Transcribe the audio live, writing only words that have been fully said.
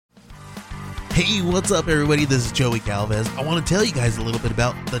Hey, what's up, everybody? This is Joey Galvez. I want to tell you guys a little bit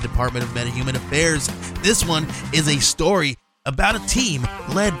about the Department of Meta-Human Affairs. This one is a story about a team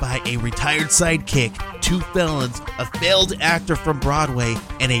led by a retired sidekick, 2 felons, a failed actor from Broadway,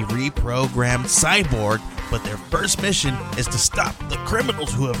 and a reprogrammed cyborg. But their first mission is to stop the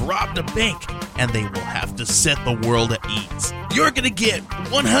criminals who have robbed a bank, and they will have to set the world at ease. You're going to get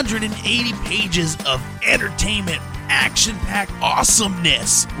 180 pages of entertainment, action-packed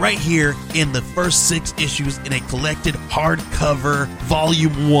awesomeness right here in the first 6 issues in a collected hardcover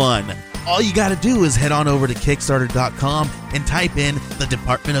volume 1. All you got to do is head on over to Kickstarter.com and type in the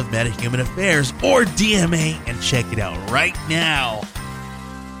Department of Meta-Human Affairs or DMA and check it out right now.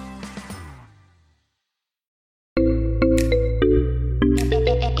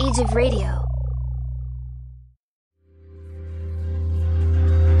 Age of Radio.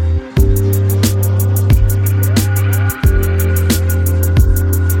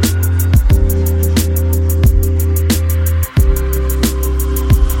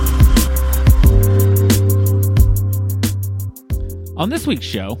 On this week's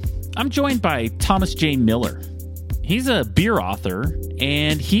show, I'm joined by Thomas J. Miller. He's a beer author,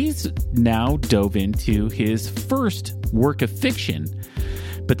 and he's now dove into his first work of fiction.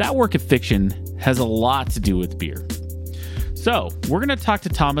 But that work of fiction has a lot to do with beer. So, we're going to talk to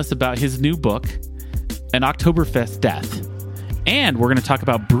Thomas about his new book, An Oktoberfest Death. And we're going to talk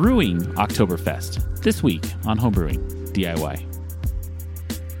about brewing Oktoberfest this week on Homebrewing DIY.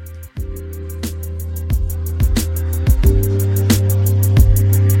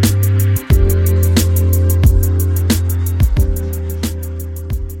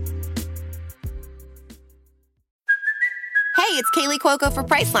 It's Kaylee Cuoco for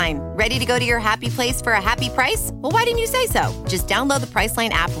Priceline. Ready to go to your happy place for a happy price? Well, why didn't you say so? Just download the Priceline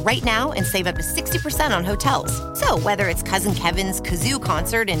app right now and save up to 60% on hotels. So whether it's Cousin Kevin's Kazoo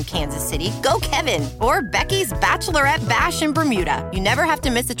Concert in Kansas City, go Kevin, or Becky's Bachelorette Bash in Bermuda, you never have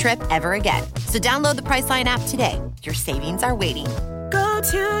to miss a trip ever again. So download the Priceline app today. Your savings are waiting. Go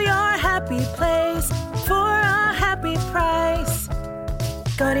to your happy place for a happy price.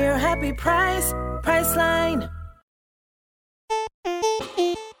 Go to your happy price, Priceline.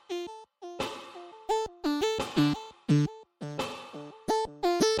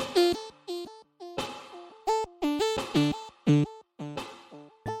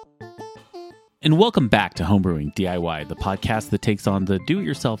 And welcome back to Homebrewing DIY, the podcast that takes on the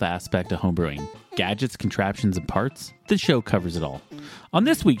do-it-yourself aspect of homebrewing. Gadgets, contraptions, and parts, the show covers it all. On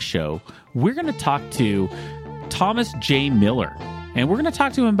this week's show, we're going to talk to Thomas J. Miller. And we're going to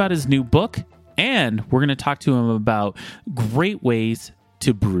talk to him about his new book, and we're going to talk to him about great ways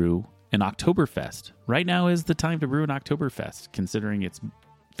to brew an Oktoberfest. Right now is the time to brew an Oktoberfest, considering it's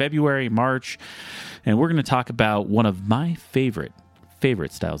February, March, and we're going to talk about one of my favorite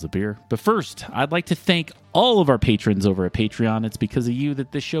styles of beer. But first, I'd like to thank all of our patrons over at Patreon. It's because of you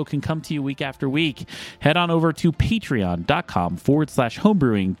that this show can come to you week after week. Head on over to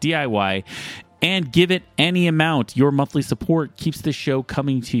patreon.com/homebrewing DIY and give it any amount. Your monthly support keeps this show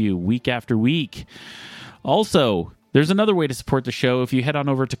coming to you week after week. Also, there's another way to support the show. If you head on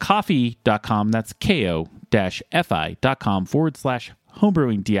over to coffee.com, that's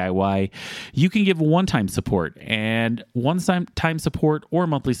ko-fi.com/homebrewing DIY, you can give one-time support, and one-time support or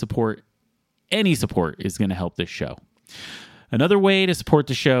monthly support, any support is going to help this show. Another way to support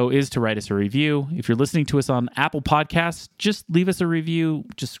the show is to write us a review. If you're listening to us on Apple Podcasts, just leave us a review.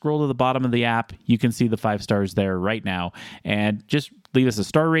 Just scroll to the bottom of the app. You can see the 5 stars there right now, and just leave us a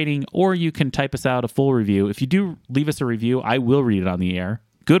star rating, or you can type us out a full review. If you do leave us a review, I will read it on the air,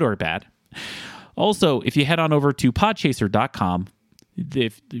 good or bad. Also, if you head on over to podchaser.com,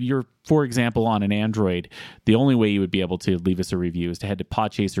 if you're, for example, on an Android, the only way you would be able to leave us a review is to head to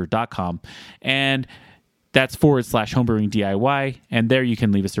podchaser.com, and that's /homebrewing DIY, and there you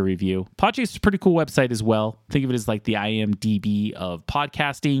can leave us a review. Podchaser is a pretty cool website as well. Think of it as like the IMDb of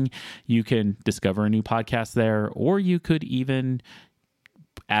podcasting. You can discover a new podcast there, or you could even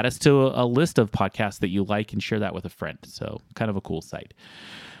add us to a list of podcasts that you like and share that with a friend. So kind of a cool site.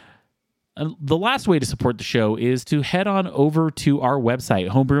 The last way to support the show is to head on over to our website,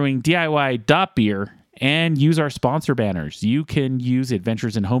 homebrewingdiy.beer, and use our sponsor banners. You can use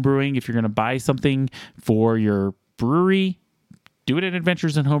Adventures in Homebrewing if you're going to buy something for your brewery. Do it at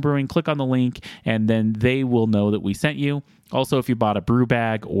Adventures in Homebrewing. Click on the link, and then they will know that we sent you. Also, if you bought a brew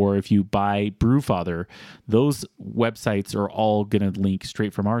bag or if you buy Brewfather, those websites are all going to link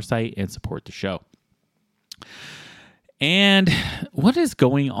straight from our site and support the show. And what is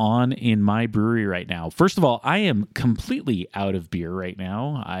going on in my brewery right now? First of all, I am completely out of beer right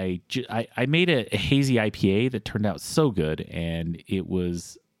now. I made a hazy IPA that turned out so good, and it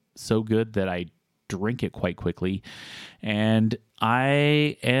was so good that I drink it quite quickly, and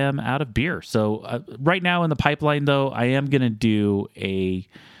I am out of beer. So right now in the pipeline, though, I am going to do a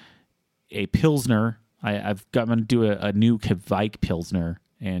Pilsner. I'm going to do a new Kvike Pilsner,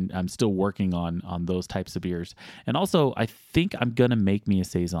 and I'm still working on those types of beers. And also, I think I'm going to make me a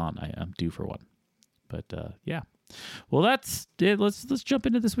Saison. I'm due for one. But yeah. Well, that's it. Let's jump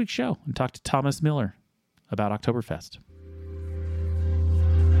into this week's show and talk to Thomas Miller about Oktoberfest.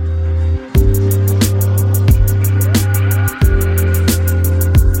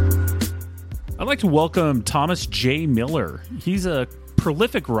 I'd like to welcome Thomas J. Miller. He's a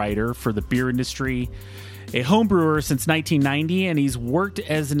prolific writer for the beer industry, a home brewer since 1990, and he's worked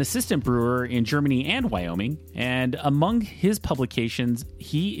as an assistant brewer in Germany and Wyoming. And among his publications,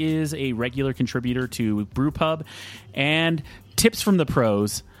 he is a regular contributor to Brewpub and Tips from the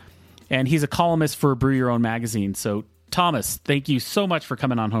Pros, and he's a columnist for Brew Your Own magazine. So, Thomas, thank you so much for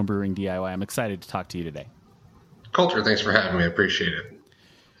coming on Homebrewing DIY. I'm excited to talk to you today. Coulter, thanks for having me. I appreciate it.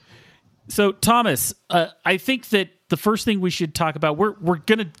 So, Thomas, I think that the first thing we should talk about, we're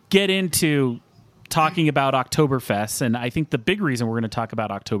going to get into talking about Oktoberfest, and I think the big reason we're going to talk about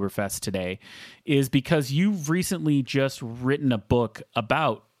Oktoberfest today is because you've recently just written a book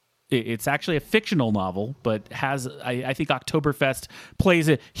about, it's actually a fictional novel, but has, I think Oktoberfest plays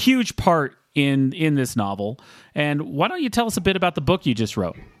a huge part in this novel. And why don't you tell us a bit about the book you just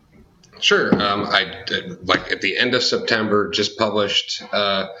wrote? Sure. I like at the end of September just published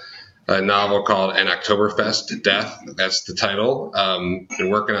a novel called An Oktoberfest Death. That's the title. Been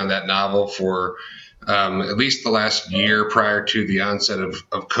working on that novel for at least the last year prior to the onset of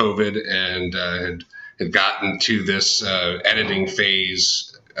COVID, and had gotten to this editing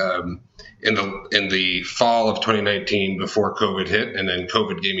phase in the fall of 2019 before COVID hit, and then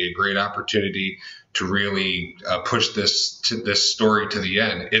COVID gave me a great opportunity to really push this story to the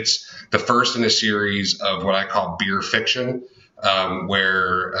end. It's the first in a series of what I call beer fiction,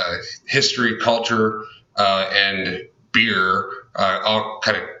 where history, culture, and beer all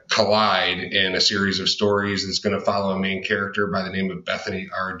kind of collide in a series of stories that's going to follow a main character by the name of Bethany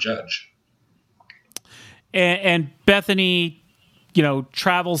R. Judge. And Bethany,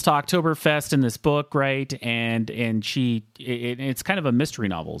 travels to Oktoberfest in this book, right? And it's kind of a mystery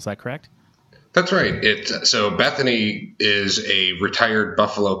novel. Is that correct? That's right. So Bethany is a retired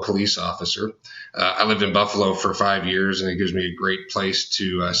Buffalo police officer. I lived in Buffalo for 5 years, and it gives me a great place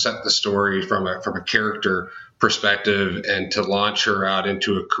to set the story from a character perspective and to launch her out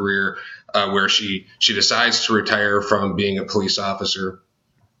into a career where she decides to retire from being a police officer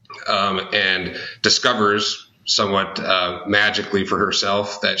and discovers somewhat magically for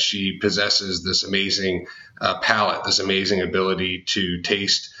herself that she possesses this amazing palate, this amazing ability to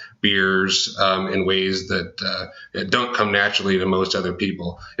taste beers in ways that don't come naturally to most other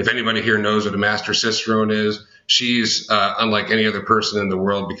people. If anybody here knows what a Master Cicerone is, she's unlike any other person in the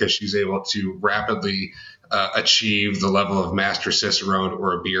world because she's able to rapidly achieve the level of Master Cicerone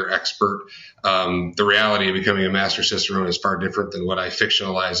or a beer expert. The reality of becoming a Master Cicerone is far different than what I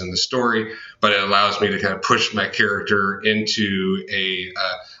fictionalize in the story, but it allows me to kind of push my character into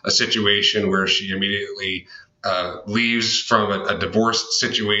a situation where she immediately leaves from a divorced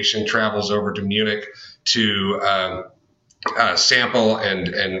situation, travels over to Munich to sample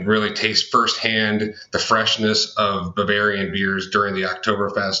and really taste firsthand the freshness of Bavarian beers during the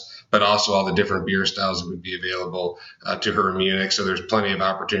Oktoberfest, but also all the different beer styles that would be available to her in Munich. So there's plenty of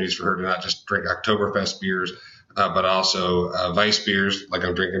opportunities for her to not just drink Oktoberfest beers, but also Weiss beers, like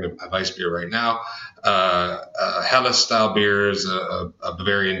I'm drinking a Weiss beer right now, Helles style beers, a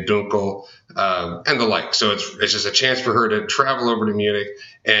Bavarian Dunkel, and the like. So it's just a chance for her to travel over to Munich.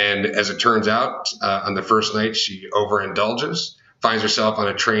 And as it turns out, on the first night, she overindulges, finds herself on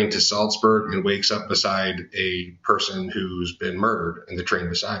a train to Salzburg, and wakes up beside a person who's been murdered in the train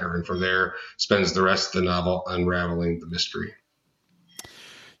beside her. And from there, spends the rest of the novel unraveling the mystery.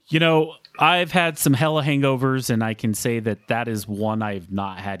 I've had some hella hangovers, and I can say that is one I've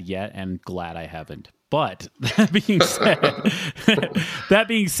not had yet, and glad I haven't. But that being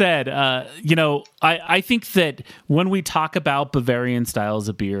said, I think that when we talk about Bavarian styles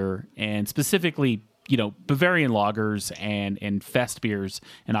of beer, and specifically, Bavarian lagers and fest beers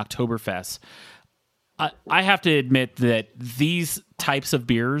and Oktoberfest, I have to admit that these types of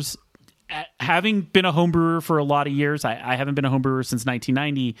beers, having been a home brewer for a lot of years, I haven't been a home brewer since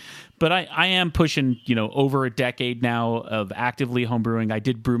 1990, but I am pushing, over a decade now of actively home brewing. I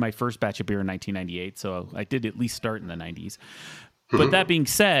did brew my first batch of beer in 1998, so I did at least start in the 90s. But that being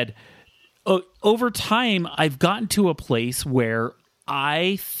said, over time, I've gotten to a place where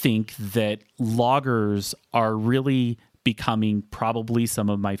I think that lagers are really becoming probably some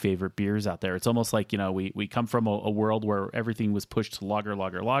of my favorite beers out there. It's almost like, we come from a world where everything was pushed to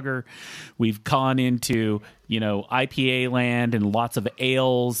lager. We've gone into, IPA land and lots of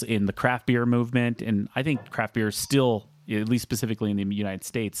ales in the craft beer movement. And I think craft beer is still, at least specifically in the United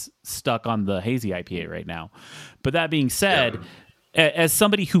States, stuck on the hazy IPA right now. But that being said, as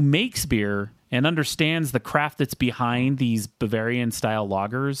somebody who makes beer and understands the craft that's behind these Bavarian style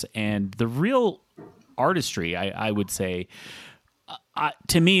lagers and the real artistry, I would say,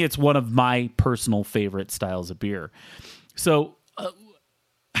 to me, it's one of my personal favorite styles of beer. So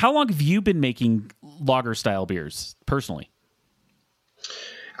how long have you been making lager style beers personally?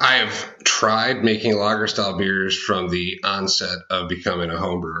 I have tried making lager style beers from the onset of becoming a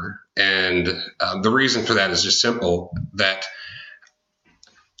home brewer. And the reason for that is just simple, that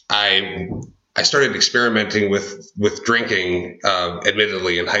I started experimenting with drinking,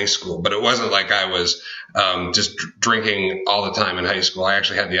 admittedly, in high school, but it wasn't like I was just drinking all the time in high school. I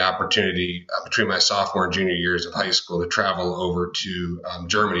actually had the opportunity between my sophomore and junior years of high school to travel over to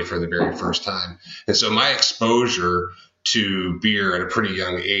Germany for the very first time. And so my exposure to beer at a pretty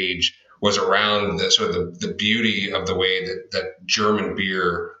young age was around the beauty of the way that German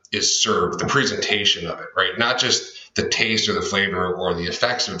beer is served, the presentation of it, right? Not just the taste or the flavor or the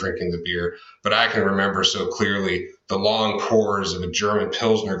effects of drinking the beer, but I can remember so clearly the long pours of a German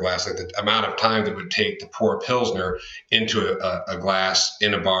Pilsner glass, like the amount of time that it would take to pour Pilsner into a glass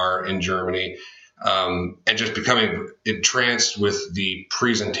in a bar in Germany, and just becoming entranced with the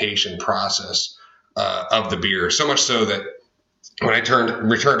presentation process of the beer. So much so that when I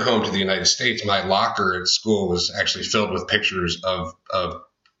returned home to the United States, my locker at school was actually filled with pictures of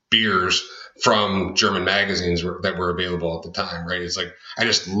beers from German magazines that were available at the time, right? It's like, I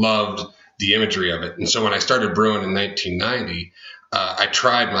just loved the imagery of it. And so when I started brewing in 1990, I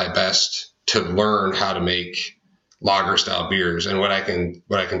tried my best to learn how to make lager style beers. And what I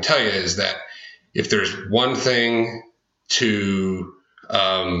can tell you is that if there's one thing to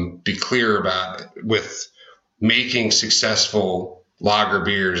be clear about with making successful lager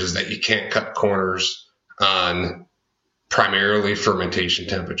beers, is that you can't cut corners on primarily fermentation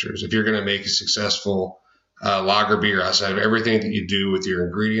temperatures. If you're going to make a successful lager beer, outside of everything that you do with your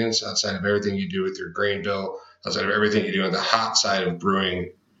ingredients, outside of everything you do with your grain bill, outside of everything you do on the hot side of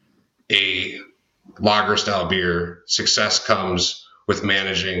brewing a lager style beer, success comes with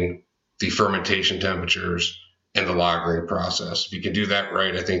managing the fermentation temperatures and the lagering process. If you can do that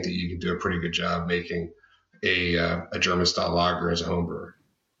right, I think that you can do a pretty good job making a German style lager as a home brewer.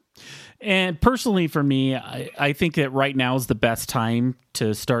 And personally, for me, I think that right now is the best time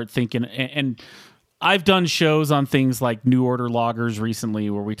to start thinking. And I've done shows on things like New Order lagers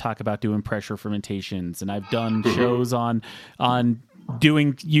recently, where we talk about doing pressure fermentations, and I've done shows on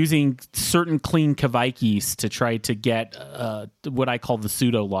using certain clean Kveik yeast to try to get what I call the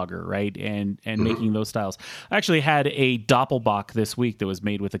pseudo lager, right? And making those styles. I actually had a Doppelbock this week that was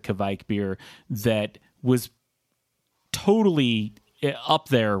made with a Kveik beer that was totally up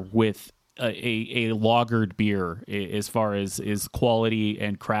there with a lagered beer as far as quality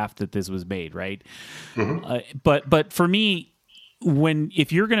and craft that this was made, right? But for me,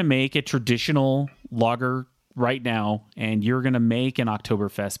 if you're going to make a traditional lager right now and you're going to make an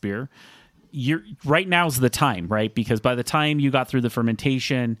Oktoberfest beer, right now's the time, right? Because by the time you got through the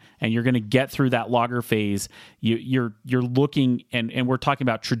fermentation and you're going to get through that lager phase, you're looking, and we're talking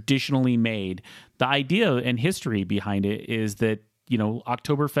about traditionally made. The idea and history behind it is that,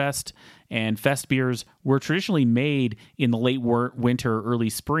 Oktoberfest and fest beers were traditionally made in the late winter, early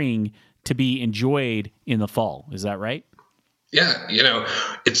spring to be enjoyed in the fall. Is that right? Yeah,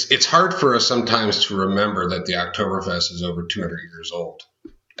 it's hard for us sometimes to remember that the Oktoberfest is over 200 years old.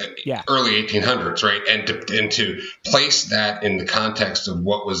 Yeah. Early 1800s, right? And to place that in the context of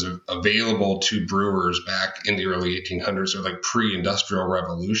what was available to brewers back in the early 1800s, or like pre-industrial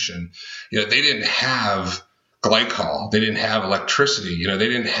revolution, they didn't have glycol, they didn't have electricity, they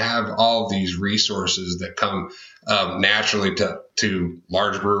didn't have all these resources that come naturally to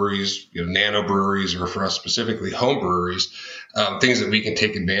large breweries, nano breweries, or for us specifically home breweries, things that we can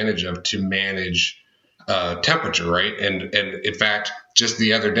take advantage of to manage temperature, right? And in fact, just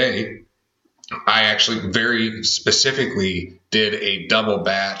the other day, I actually very specifically did a double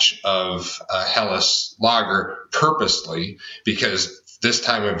batch of Helles lager purposely, because this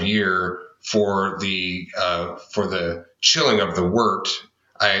time of year for the chilling of the wort,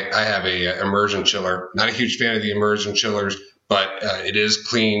 I have a immersion chiller. Not a huge fan of the immersion chillers, but it is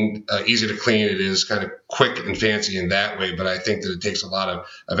clean, easy to clean. It is kind of quick and fancy in that way, but I think that it takes a lot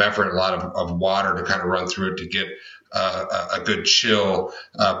of effort, a lot of water to kind of run through it to get a good chill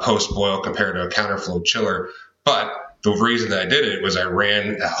post-boil compared to a counterflow chiller. But the reason that I did it was I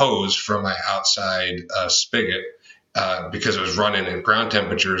ran a hose from my outside spigot because it was running at ground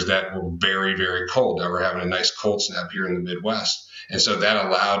temperatures that were very, very cold. Now we're having a nice cold snap here in the Midwest. And so that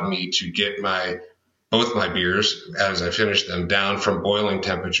allowed me to get both my beers, as I finished them, down from boiling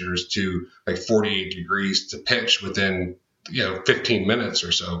temperatures to like 48 degrees to pitch within 15 minutes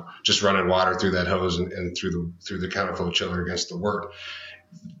or so, just running water through that hose and through the counterflow chiller against the wort.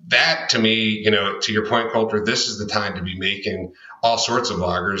 That, to me, to your point, Colter, this is the time to be making all sorts of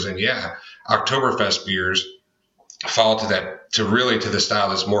lagers. And Oktoberfest beers fall to the style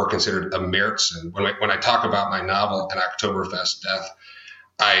that's more considered a Märzen. When I talk about my novel, An Oktoberfest Death,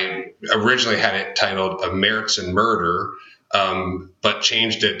 I originally had it titled A Märzen Murder, but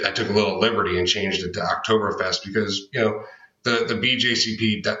changed it. I took a little liberty and changed it to Oktoberfest because, the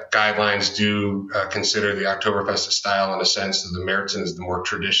BJCP guidelines do consider the Oktoberfest a style in a sense that the Märzen is the more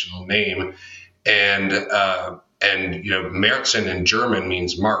traditional name. And Märzen in German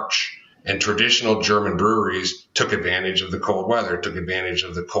means March. And traditional German breweries took advantage of the cold weather, took advantage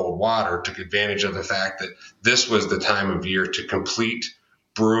of the cold water, took advantage of the fact that this was the time of year to complete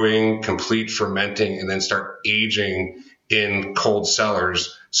brewing, complete fermenting, and then start aging in cold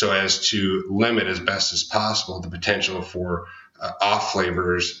cellars so as to limit as best as possible the potential for off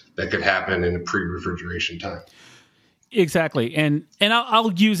flavors that could happen in a pre-refrigeration time. Exactly. And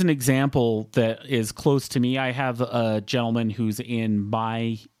I'll use an example that is close to me. I have a gentleman who's in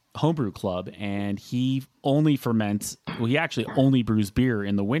my homebrew club, and he only ferments, he actually only brews beer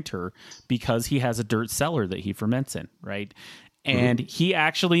in the winter because he has a dirt cellar that he ferments in, right? And he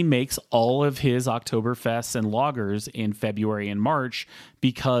actually makes all of his Oktoberfests and lagers in February and March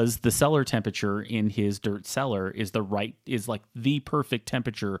because the cellar temperature in his dirt cellar is like the perfect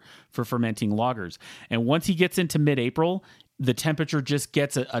temperature for fermenting lagers. And once he gets into mid-April, the temperature just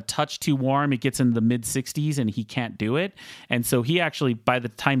gets a touch too warm. It gets into the mid 60s and he can't do it. And so he actually, by the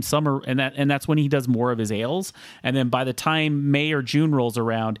time summer, and that's when he does more of his ales. And then by the time May or June rolls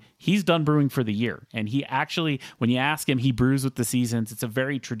around, he's done brewing for the year. And he actually, when you ask him, he brews with the seasons. It's a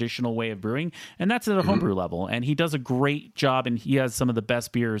very traditional way of brewing. And that's at a homebrew level. And he does a great job. And he has some of the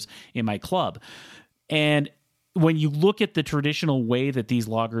best beers in my club. And when you look at the traditional way that these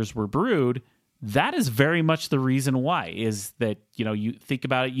lagers were brewed, that is very much the reason why, is that, you think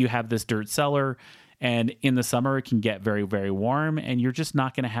about it, you have this dirt cellar, and in the summer it can get very, very warm, and you're just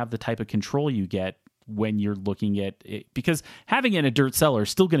not going to have the type of control you get when you're looking at it, because having it in a dirt cellar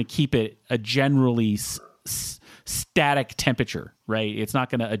is still going to keep it a generally static temperature, right? It's not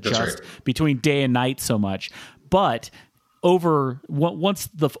going to adjust between day and night so much, but once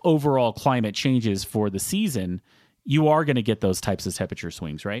the overall climate changes for the season, you are going to get those types of temperature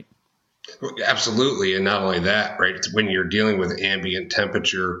swings, right? Absolutely. And not only that, right? It's when you're dealing with ambient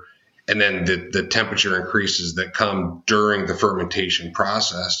temperature and then the temperature increases that come during the fermentation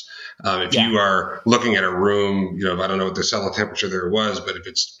process. If you are looking at a room, I don't know what the cellar temperature there was, but if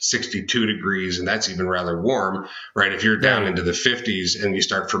it's 62 degrees and that's even rather warm, right? If you're down into the 50s and you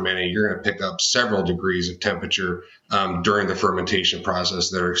start fermenting, you're going to pick up several degrees of temperature during the fermentation process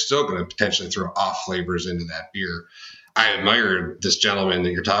that are still going to potentially throw off flavors into that beer. I admire this gentleman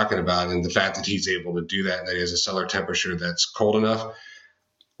that you're talking about and the fact that he's able to do that, and that he has a cellar temperature that's cold enough.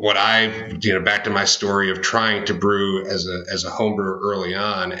 What back to my story of trying to brew as a home brewer early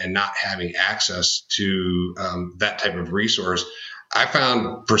on and not having access to that type of resource, I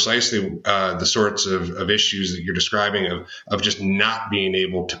found precisely the sorts of issues that you're describing of just not being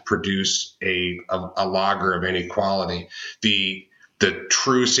able to produce a lager of any quality. The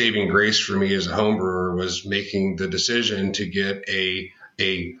true saving grace for me as a home brewer was making the decision to get a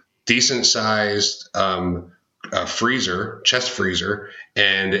decent sized freezer, chest freezer,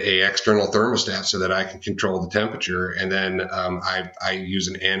 and a external thermostat so that I can control the temperature. And then I use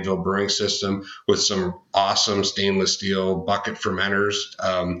an Anvil brewing system with some awesome stainless steel bucket fermenters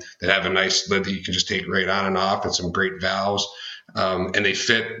that have a nice lid that you can just take right on and off, and some great valves. And they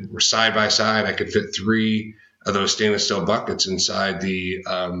fit side by side. I could fit 3 of those stainless steel buckets inside the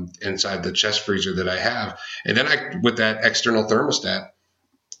chest freezer that I have. And then with that external thermostat,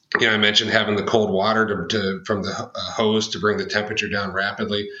 I mentioned having the cold water from the hose to bring the temperature down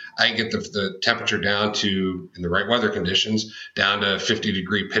rapidly. I can get the temperature down to, in the right weather conditions, down to 50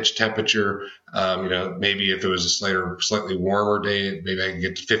 degree pitch temperature. Maybe if it was a slightly warmer day, maybe I can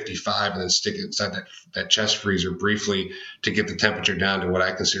get to 55 and then stick it inside that chest freezer briefly to get the temperature down to what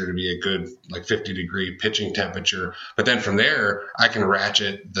I consider to be a good 50 degree pitching temperature. But then from there, I can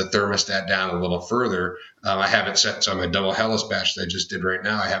ratchet the thermostat down a little further. I have it set, so on my double Helles batch that I just did right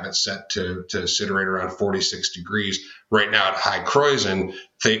now, I have have it set to sit right around 46 degrees. Right now at High Kreuzen,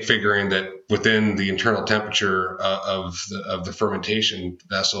 figuring that within the internal temperature of the fermentation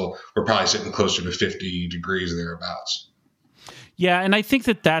vessel, we're probably sitting closer to 50 degrees thereabouts. Yeah, and I think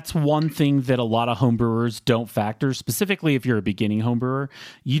that that's one thing that a lot of homebrewers don't factor, specifically if you're a beginning homebrewer.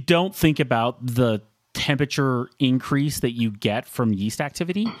 You don't think about the temperature increase that you get from yeast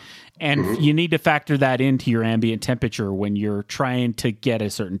activity. And you need to factor that into your ambient temperature when you're trying to get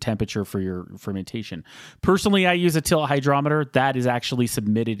a certain temperature for your fermentation. Personally, I use a tilt hydrometer that is actually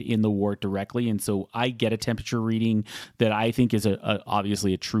submitted in the wort directly. And so I get a temperature reading that I think is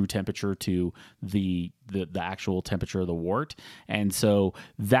obviously a true temperature to the actual temperature of the wort. And so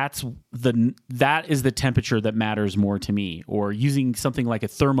that is the temperature that matters more to me. Or using something like a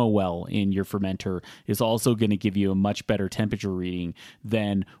thermowell in your fermenter is also going to give you a much better temperature reading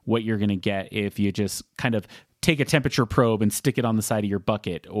than what you're going to get if you just kind of take a temperature probe and stick it on the side of your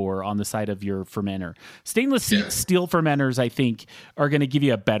bucket or on the side of your fermenter. Stainless steel fermenters, I think, are going to give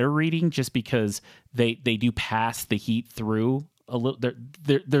you a better reading just because they do pass the heat through a little.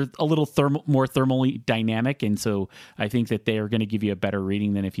 They're a little more thermally dynamic, and so I think that they are going to give you a better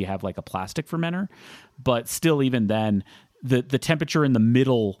reading than if you have like a plastic fermenter. But still, even then, the temperature in the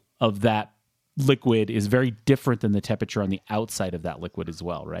middle of that liquid is very different than the temperature on the outside of that liquid as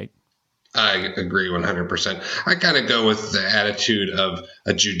well, right? I agree 100%. I kind of go with the attitude of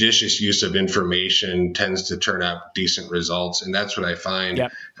a judicious use of information tends to turn out decent results. And that's what I find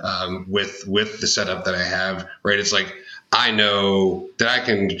with the setup that I have, right? It's like, I know that I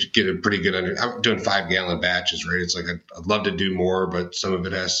can get a pretty good I'm doing 5-gallon batches, right? It's like, I'd love to do more, but some of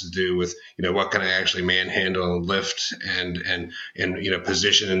it has to do with, what can I actually manhandle and lift and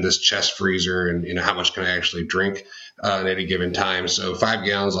position in this chest freezer and, how much can I actually drink at any given time. So 5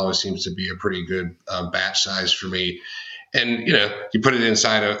 gallons always seems to be a pretty good batch size for me. And, you put it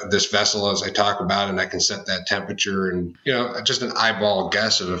inside of this vessel as I talk about, and I can set that temperature and, just an eyeball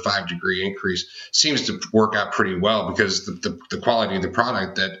guess of a 5-degree increase seems to work out pretty well because the quality of the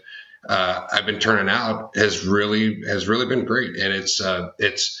product that I've been turning out has really been great. And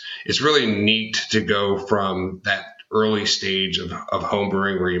it's really neat to go from that early stage of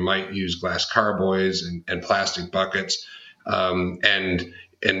homebrewing where you might use glass carboys and plastic buckets and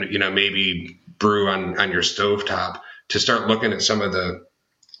maybe brew on your stovetop, to start looking at some of the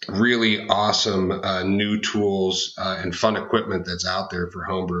really awesome new tools and fun equipment that's out there for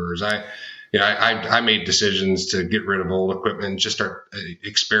homebrewers. I made decisions to get rid of old equipment and just start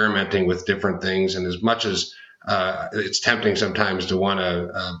experimenting with different things. And as much as it's tempting sometimes to want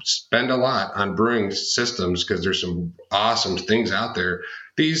to spend a lot on brewing systems because there's some awesome things out there,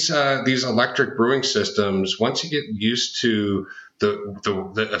 these electric brewing systems, once you get used to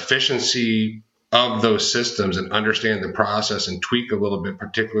the efficiency of those systems and understand the process and tweak a little bit,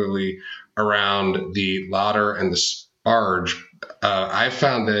 particularly around the lauter and the sparge, I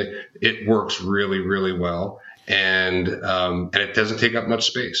found that it works really, really well, and it doesn't take up much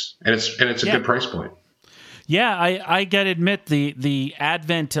space, and it's a good price point. Yeah, I got to admit the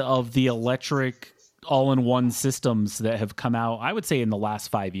advent of the electric all-in-one systems that have come out, I would say in the last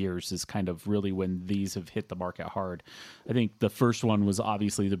 5 years, is kind of really when these have hit the market hard. I think the first one was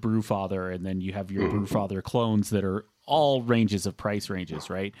obviously the Brewfather, and then you have your Brewfather clones that are all ranges of price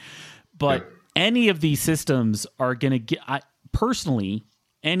ranges, right? But any of these systems are going to get, personally,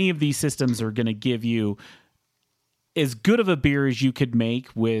 any of these systems are going to give you as good of a beer as you could make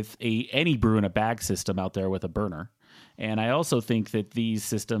with any brew in a bag system out there with a burner. And I also think that these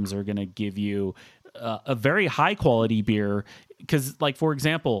systems are going to give you a very high quality beer because, like, for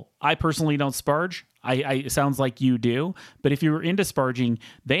example, I personally don't sparge. It sounds like you do, but if you're into sparging,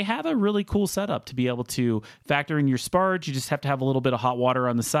 they have a really cool setup to be able to factor in your sparge. You just have to have a little bit of hot water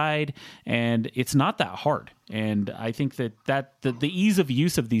on the side, and it's not that hard. And I think that the ease of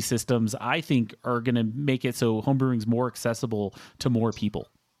use of these systems, I think, are going to make it so homebrewing is more accessible to more people.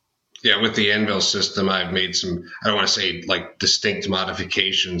 Yeah, with the Anvil system, I've made some, I don't want to say like distinct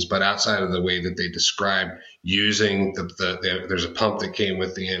modifications, but outside of the way that they describe using there's a pump that came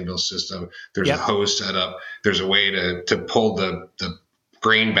with the Anvil system. There's a hose set up. There's a way to pull the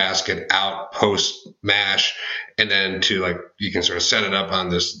grain basket out post mash, and then you can sort of set it up on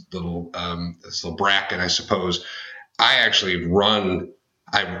this little bracket, I suppose. I actually run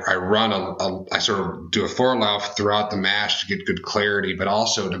I run I sort of do a for life throughout the mash to get good clarity, but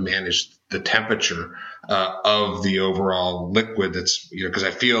also to manage the temperature of the overall liquid. That's, because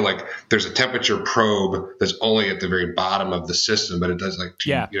I feel like there's a temperature probe that's only at the very bottom of the system, but it does, like,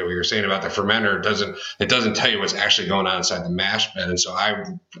 what you're saying about the fermenter, it doesn't tell you what's actually going on inside the mash bed. And so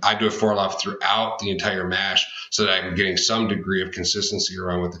I do a for life throughout the entire mash so that I'm getting some degree of consistency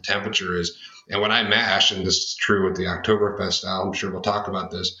around what the temperature is. And when I mash, and this is true with the Oktoberfest style, I'm sure we'll talk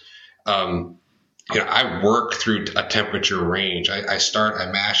about this, I work through a temperature range. I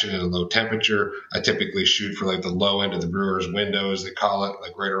mash it at a low temperature. I typically shoot for like the low end of the brewer's window, as they call it,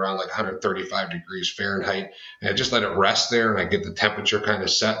 like right around like 135 degrees Fahrenheit. And I just let it rest there, and I get the temperature kind of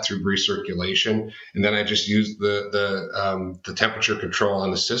set through recirculation. And then I just use the temperature control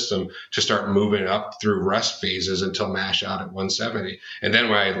on the system to start moving up through rest phases until mash out at 170. And then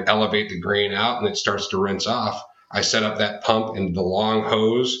when I elevate the grain out and it starts to rinse off, I set up that pump in the long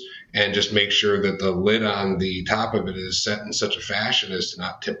hose and just make sure that the lid on the top of it is set in such a fashion as to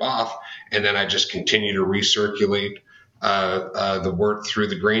not tip off. And then I just continue to recirculate the wort through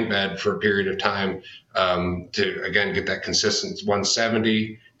the grain bed for a period of time to, again, get that consistent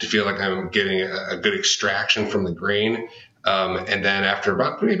 170, to feel like I'm getting a good extraction from the grain. And then after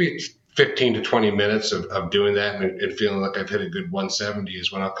about maybe 15 to 20 minutes of doing that and feeling like I've hit a good 170 is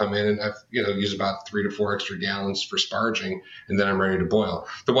when I'll come in and I've use about 3 to 4 extra gallons for sparging, and then I'm ready to boil.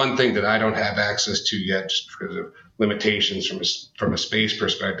 The one thing that I don't have access to yet, just because of limitations from a space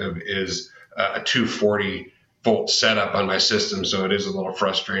perspective, is a 240 volt setup on my system, so it is a little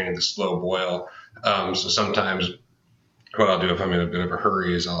frustrating to slow boil. So sometimes what I'll do if I'm in a bit of a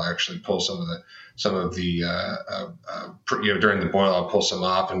hurry is I'll actually pull some of the during the boil, I'll pull some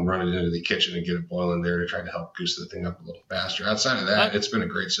off and run it into the kitchen and get it boiling there to try to help goose the thing up a little faster. Outside of that, it's been a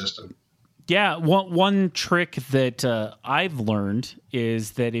great system. Yeah, one trick that I've learned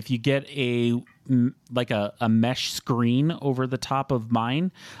is that if you get a mesh screen over the top of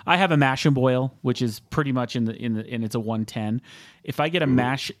mine, I have a mash and boil, which is pretty much and it's a 110. If I get a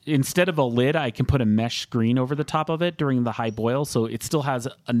mash instead of a lid, I can put a mesh screen over the top of it during the high boil, so it still has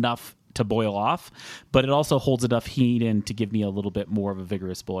enough to boil off, but it also holds enough heat in to give me a little bit more of a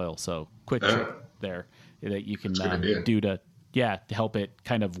vigorous boil. So quick trick there that you can do to help it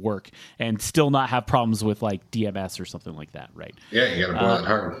kind of work and still not have problems with like DMS or something like that, right? Yeah, you got to boil it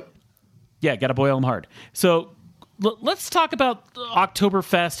hard. Yeah, got to boil them hard. So let's talk about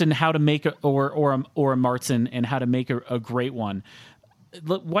Oktoberfest and how to make a Märzen and how to make a great one.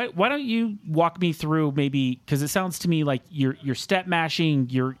 Why don't you walk me through, maybe, because it sounds to me like you're step mashing,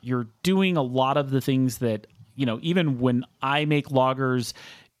 you're doing a lot of the things that, even when I make lagers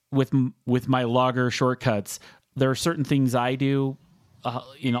with my lager shortcuts, there are certain things I do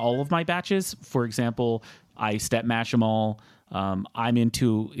in all of my batches. For example, I step mash them all. I'm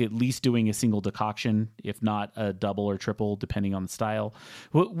into at least doing a single decoction, if not a double or triple, depending on the style.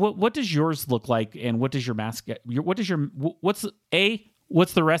 What does yours look like, and what does your mask?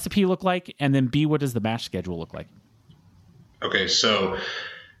 What's the recipe look like, and then B, what does the mash schedule look like? Okay, so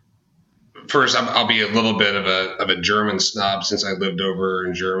first, I'll be a little bit of a German snob since I lived over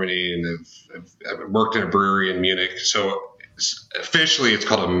in Germany and I've worked in a brewery in Munich. So officially, it's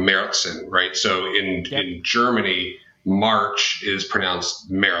called a Märzen, right? So in Germany, March is pronounced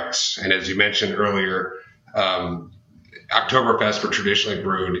März, and as you mentioned earlier, Oktoberfest were traditionally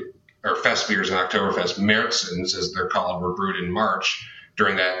brewed, or fest beers in Oktoberfest, Märzens as they're called, were brewed in March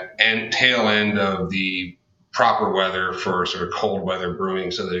during that tail end of the proper weather for sort of cold weather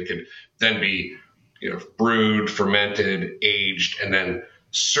brewing, so that it could then be brewed, fermented, aged, and then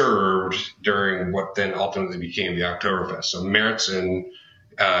served during what then ultimately became the Oktoberfest. So Märzen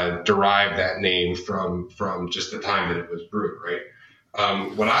derived that name from just the time that it was brewed, right?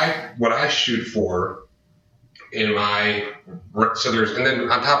 What I shoot for in my, and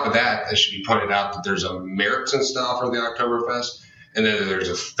then on top of that, it should be pointed out that there's a Märzen style for the Oktoberfest, and then there's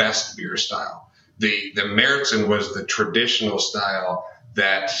a fest beer style. The Märzen was the traditional style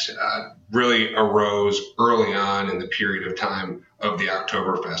that really arose early on in the period of time of the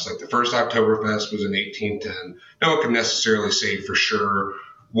Oktoberfest. Like the first Oktoberfest was in 1810. No one can necessarily say for sure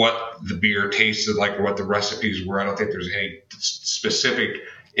what the beer tasted like or what the recipes were. I don't think there's any specific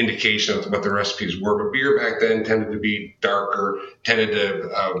indication of what the recipes were, but beer back then tended to be darker, tended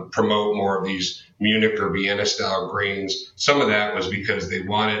to promote more of these Munich or Vienna style grains. Some of that was because they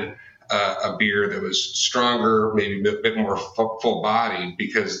wanted a beer that was stronger, maybe a bit more full bodied,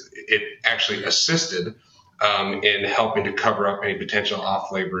 because it actually assisted in helping to cover up any potential off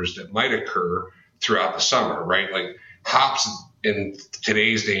flavors that might occur throughout the summer, right? Like hops in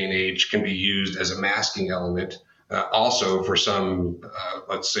today's day and age can be used as a masking element also for some,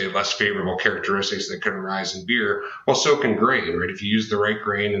 let's say, less favorable characteristics that can arise in beer. Well, so can grain, right? If you use the right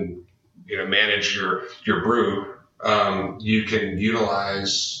grain and manage your brew, you can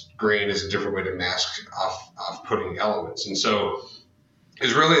utilize grain as a different way to mask off-putting elements. And so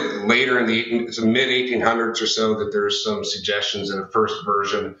it's really later in the mid 1800s or so that there's some suggestions that a first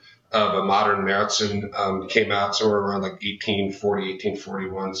version of a modern Märzen came out somewhere around like 1840,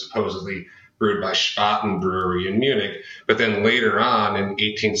 1841, supposedly brewed by Spaten Brewery in Munich. But then later on in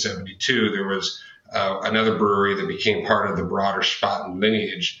 1872, there was another brewery that became part of the broader Spaten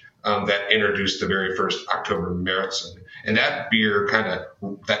lineage that introduced the very first Oktober Märzen. And that beer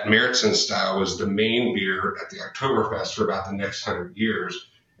that Märzen style was the main beer at the Oktoberfest for about the next 100 years.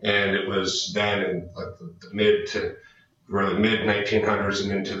 And it was then in like the mid 1900s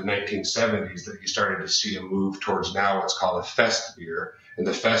and into the 1970s that you started to see a move towards now what's called a Fest beer. And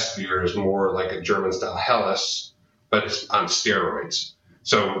the Fest beer is more like a German style Helles, but it's on steroids.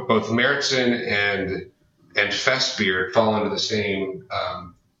 So both Märzen and Fest beer fall into the same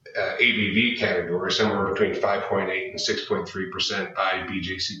ABV category, somewhere between 5.8 and 6.3% by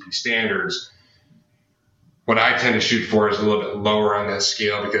BJCP standards. What I tend to shoot for is a little bit lower on that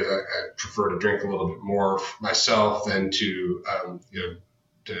scale because I prefer to drink a little bit more myself than to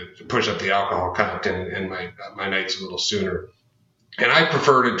push up the alcohol content and my nights a little sooner. And I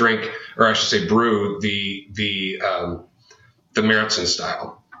prefer to drink, or I should say brew, the Märzen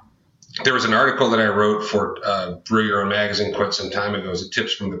style. There was an article that I wrote for Brew Your Own magazine quite some time ago. It was a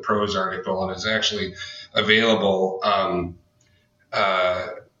Tips from the Pros article, and it's actually available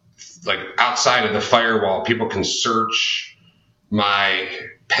like outside of the firewall. People can search my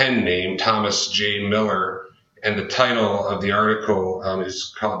pen name, Thomas J. Miller, and the title of the article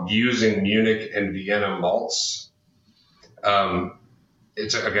is called Using Munich and Vienna Malts.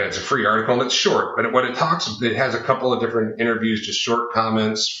 It's a free article and it's short, but it has a couple of different interviews, just short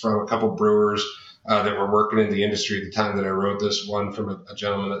comments from a couple brewers that were working in the industry at the time that I wrote this. One from a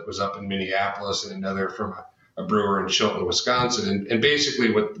gentleman that was up in Minneapolis and another from a brewer in Chilton, Wisconsin. And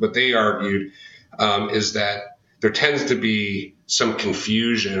basically what they argued is that there tends to be some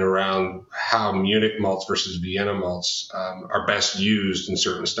confusion around how Munich malts versus Vienna malts are best used in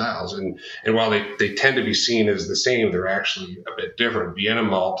certain styles. And while they tend to be seen as the same, they're actually a bit different. Vienna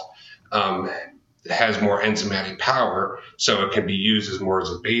malt has more enzymatic power, so it can be used as more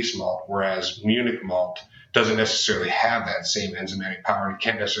as a base malt, whereas Munich malt doesn't necessarily have that same enzymatic power. It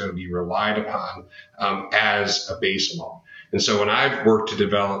can't necessarily be relied upon as a base malt. And so when I've worked to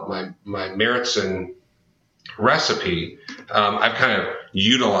develop my Märzen recipe, I've kind of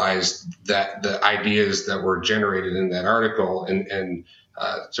utilized the ideas that were generated in that article and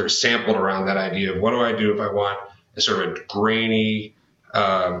sort of sampled around that idea of what do I do if I want a sort of grainy,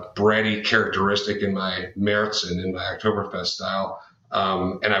 bready characteristic in my Märzen, in my Oktoberfest style,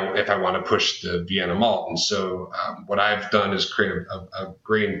 and if I want to push the Vienna malt. And so what I've done is create a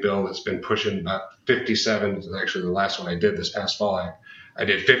grain bill that's been pushing about 57, actually the last one I did this past fall, I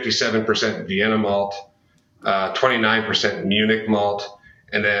did 57% Vienna malt, 29% Munich malt,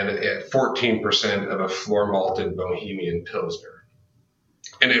 and then 14% of a floor malted Bohemian Pilsner.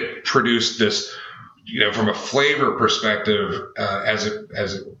 And it produced this, from a flavor perspective, as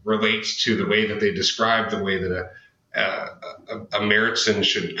it relates to the way that they describe the way that a Märzen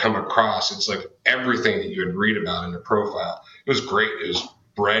should come across. It's like everything that you would read about in the profile. It was great. It was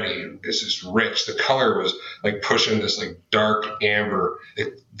bready. It's just rich. The color was like pushing this like dark amber.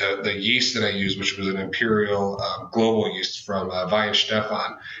 The yeast that I used, which was an imperial global yeast from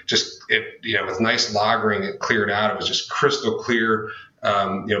Weihenstephan, just with nice lagering, it cleared out. It was just crystal clear,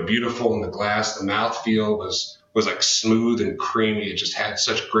 beautiful in the glass. The mouthfeel was like smooth and creamy. It just had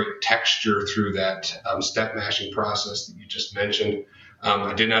such great texture through that step mashing process that you just mentioned.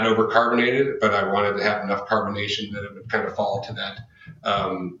 I did not overcarbonate it, but I wanted to have enough carbonation that it would kind of fall to that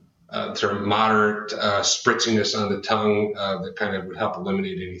sort of moderate spritziness on the tongue that kind of would help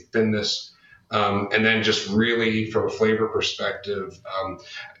eliminate any thinness. And then just really from a flavor perspective,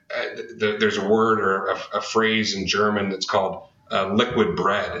 there's a word or a phrase in German that's called liquid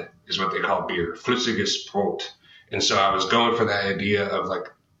bread is what they call beer, flüssiges Brot. And so I was going for that idea of like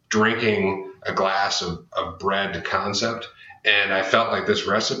drinking a glass of bread concept. And I felt like this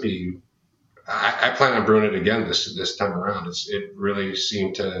recipe, I plan on brewing it again this time around. It really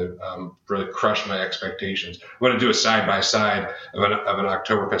seemed to really crush my expectations. I'm going to do a side-by-side of an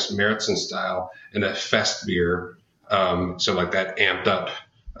Oktoberfest Märzen style and a Fest beer. So like that amped up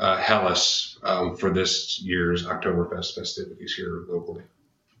Helles for this year's Oktoberfest festivities here locally.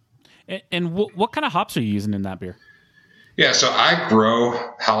 And what kind of hops are you using in that beer? Yeah, so I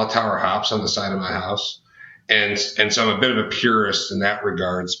grow Hallertauer hops on the side of my house. And so I'm a bit of a purist in that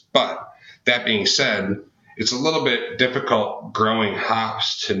regards. But that being said, it's a little bit difficult growing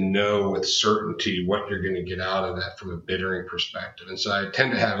hops to know with certainty what you're going to get out of that from a bittering perspective. And so I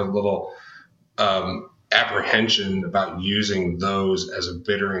tend to have a little apprehension about using those as a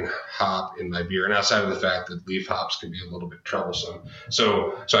bittering hop in my beer. And outside of the fact that leaf hops can be a little bit troublesome.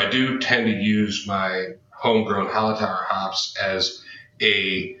 So I do tend to use my homegrown Hallertauer hops as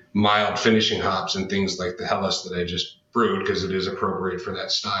a mild finishing hops and things like the Helles that I just brewed, because it is appropriate for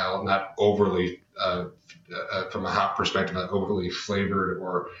that style, not overly, from a hop perspective, not overly flavored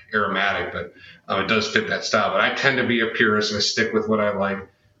or aromatic, but it does fit that style. But I tend to be a purist. I stick with what I like,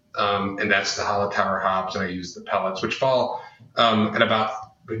 and that's the Hallertauer hops, and I use the pellets, which fall at about,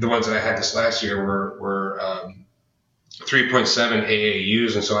 the ones that I had this last year were 3.7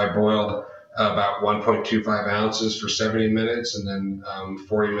 AAUs, and so I boiled about 1.25 ounces for 70 minutes, and then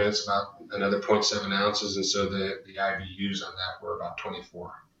 40 minutes about another 0.7 ounces, and so the IBUs on that were about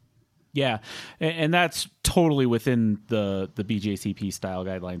 24. Yeah, and that's totally within the BJCP style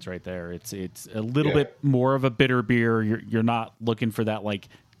guidelines right there. It's a little bit more of a bitter beer. You're not looking for that like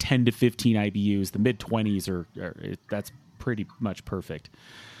 10 to 15 IBUs. The mid 20s that's pretty much perfect.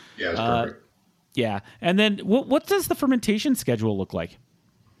 Yeah, it's perfect. Yeah, and then what does the fermentation schedule look like?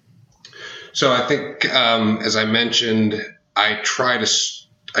 So I think, as I mentioned, I try to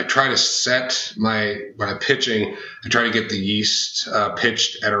set when I'm pitching, I try to get the yeast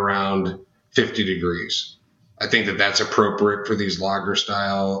pitched at around 50 degrees. I think that's appropriate for these lager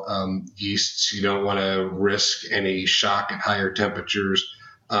style yeasts. You don't want to risk any shock at higher temperatures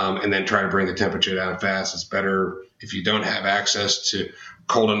and then try to bring the temperature down fast. It's better if you don't have access to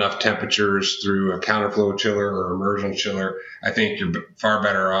cold enough temperatures through a counterflow chiller or immersion chiller. I think you're far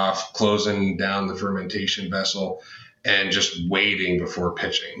better off closing down the fermentation vessel and just waiting before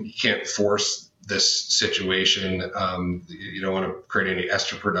pitching. You can't force this situation. You don't want to create any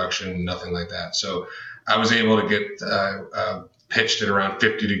ester production, nothing like that. So I was able to get pitched at around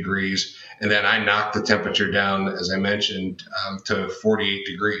 50 degrees, and then I knocked the temperature down, as I mentioned, to 48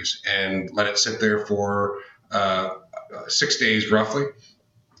 degrees and let it sit there for 6 days roughly.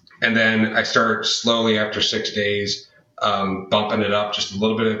 And then I started slowly after 6 days, bumping it up just a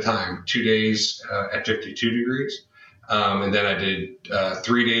little bit at a time, 2 days at 52 degrees. And then I did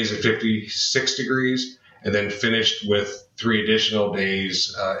 3 days at 56 degrees, and then finished with 3 additional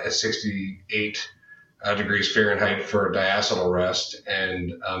days at 68 degrees Fahrenheit for a diacetyl rest.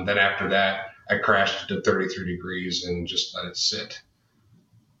 And then after that, I crashed it to 33 degrees and just let it sit.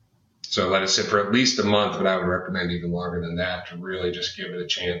 So let it sit for at least a month, but I would recommend even longer than that to really just give it a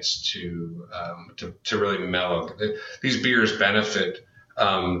chance to really mellow. These beers benefit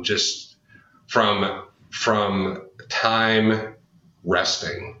just from time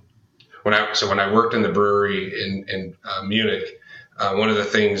resting. When I worked in the brewery in Munich, one of the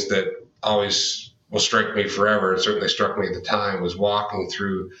things that always will strike me forever, it certainly struck me at the time, was walking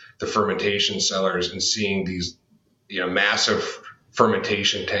through the fermentation cellars and seeing these, massive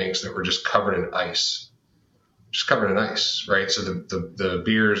fermentation tanks that were just covered in ice, right? So the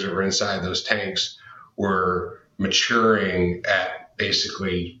beers that were inside those tanks were maturing at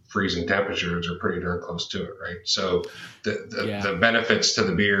basically freezing temperatures or pretty darn close to it, right? So the benefits to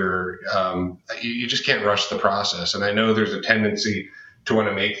the beer, you just can't rush the process. And I know there's a tendency to want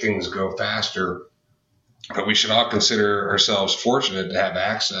to make things go faster, but we should all consider ourselves fortunate to have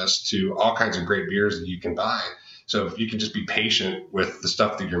access to all kinds of great beers that you can buy. So if you can just be patient with the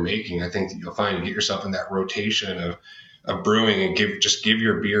stuff that you're making, I think that you'll find you get yourself in that rotation of brewing and give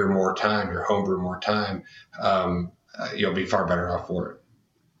your beer more time, your homebrew more time. You'll be far better off for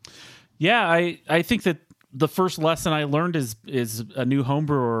it. Yeah, I think that the first lesson I learned is a new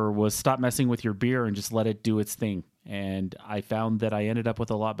homebrewer was stop messing with your beer and just let it do its thing. And I found that I ended up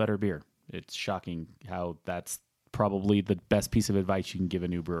with a lot better beer. It's shocking how that's probably the best piece of advice you can give a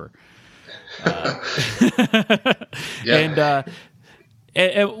new brewer. Yeah.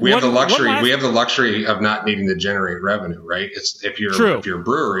 And we have the luxury of not needing to generate revenue, right? It's if you're a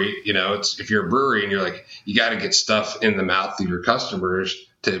brewery, if you're a brewery and you're like, you got to get stuff in the mouth of your customers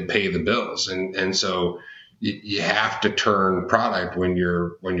to pay the bills, and so you have to turn product when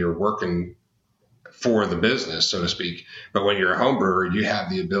you're working for the business, so to speak. But when you're a home brewer, you have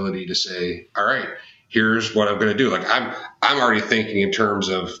the ability to say, all right, here's what I'm going to do. Like I'm already thinking in terms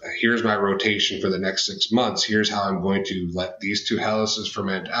of here's my rotation for the next 6 months. Here's how I'm going to let these 2 Hellas's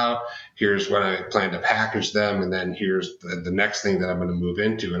ferment out. Here's when I plan to package them. And then here's the next thing that I'm going to move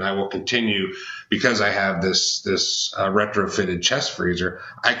into. And I will continue, because I have this retrofitted chest freezer,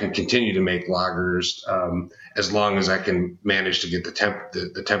 I can continue to make lagers as long as I can manage to get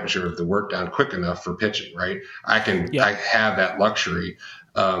the temperature of the wort down quick enough for pitching, right? I have that luxury.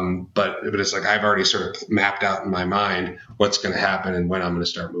 But it's like I've already sort of mapped out in my mind what's going to happen and when I'm going to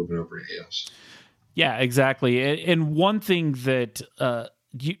start moving over to ales. Yeah, exactly. And one thing that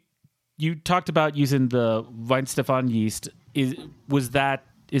you talked about using the Weihenstephan yeast is that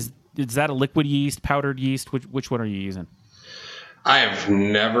a liquid yeast, powdered yeast? Which one are you using? I have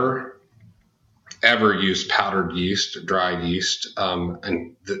never ever used powdered yeast, dry yeast,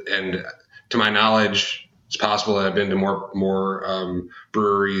 and to my knowledge, it's possible that I've been to more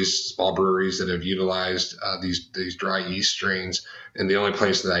breweries, small breweries that have utilized these dry yeast strains. And the only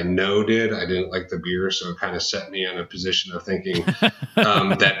place that I know I didn't like the beer, so it kind of set me in a position of thinking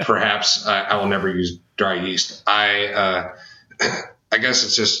that perhaps I will never use dry yeast. I guess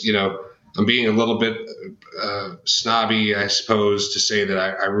it's just, I'm being a little bit snobby, I suppose, to say that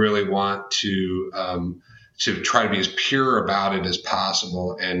I really want to try to be as pure about it as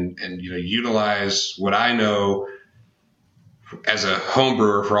possible and utilize what I know as a home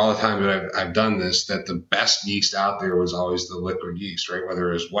brewer for all the time that I've done this, that the best yeast out there was always the liquid yeast, right? Whether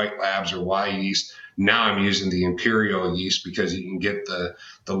it was White Labs or Y yeast. Now I'm using the Imperial yeast because you can get the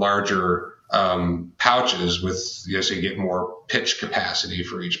larger pouches with, so you get more pitch capacity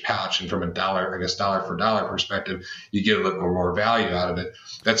for each pouch. And from dollar for dollar perspective, you get a little more value out of it.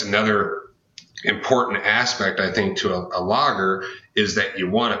 That's another important aspect, I think, to a lager is that you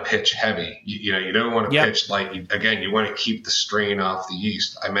want to pitch heavy. You don't want to pitch light. You want to keep the strain off the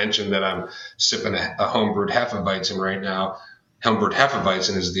yeast. I mentioned that I'm sipping a homebrewed Hefeweizen right now. Homebrewed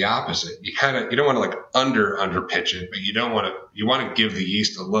Hefeweizen is the opposite. You don't want to like under pitch it, but you want to give the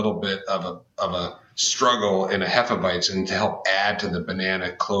yeast a little bit of a struggle in a Hefeweizen to help add to the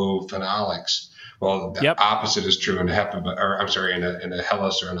banana clove phenolics. Well, the opposite is true in a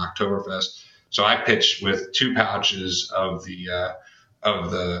Helles or an Oktoberfest. So I pitch with 2 pouches of the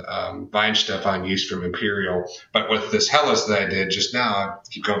Weihenstephan yeast from Imperial. But with this Helles that I did just now, I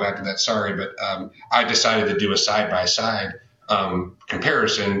keep going back to that, sorry, but I decided to do a side-by-side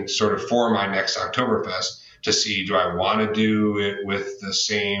comparison sort of for my next Oktoberfest to see, do I want to do it with the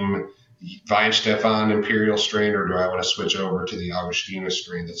same Weihenstephan Imperial strain, or do I want to switch over to the Augustiner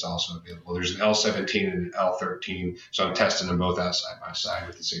strain that's also available? There's an L17 and an L13, so I'm testing them both out side by side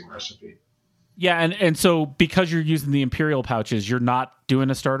with the same recipe. Yeah, and so because you're using the Imperial pouches, you're not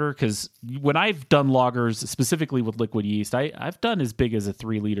doing a starter? Because when I've done lagers, specifically with liquid yeast, I've done as big as a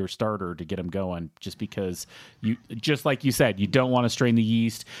 3-liter starter to get them going, just because, just like you said, you don't want to strain the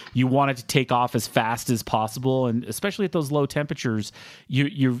yeast. You want it to take off as fast as possible, and especially at those low temperatures,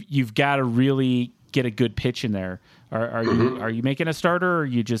 you've got to really get a good pitch in there. Are you making a starter, or are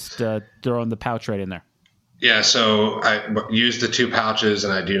you just throwing the pouch right in there? Yeah, so I use the 2 pouches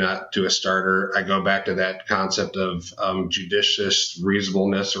and I do not do a starter. I go back to that concept of judicious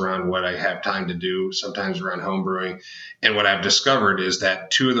reasonableness around what I have time to do, sometimes around home brewing. And what I've discovered is that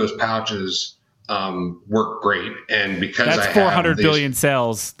 2 of those pouches work great. And because that's 400 billion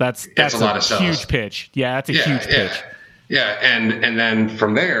cells, that's a lot of cells. Huge pitch. Yeah, that's a huge pitch. Yeah, and then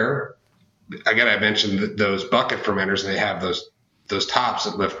from there, again, I mentioned those bucket fermenters, and they have those tops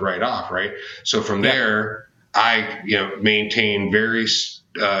that lift right off, right? So from there, I maintain very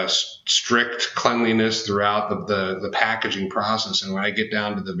strict cleanliness throughout the packaging process, and when I get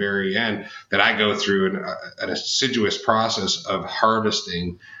down to the very end, that I go through an assiduous process of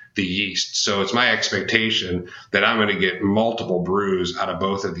harvesting the yeast. So it's my expectation that I'm going to get multiple brews out of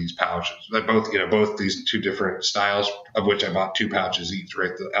both of these pouches. Both these 2 different styles, of which I bought 2 pouches each,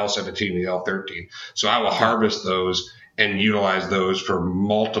 right? The L17 and the L13. So I will harvest those and utilize those for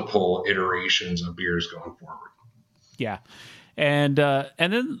multiple iterations of beers going forward. Yeah. And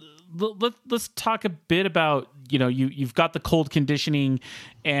then let's talk a bit about, you've got the cold conditioning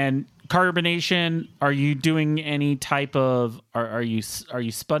and carbonation. Are you doing any type of, are you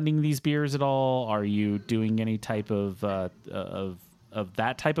spunding these beers at all? Are you doing any type of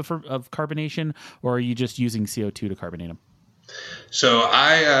that type of carbonation, or are you just using CO2 to carbonate them? So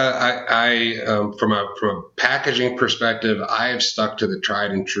I from a packaging perspective, I have stuck to the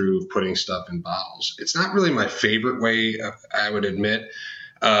tried and true of putting stuff in bottles. It's not really my favorite way, I would admit.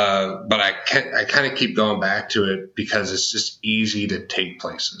 But I kind of keep going back to it because it's just easy to take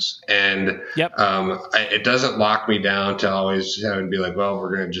places, and it doesn't lock me down to always having to be like, well,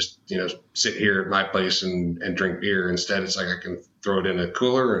 we're going to just sit here at my place and drink beer. Instead, it's like I can throw it in a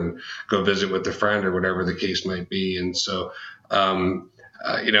cooler and go visit with a friend or whatever the case might be. And so,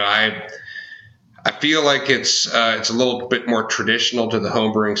 I feel like it's a little bit more traditional to the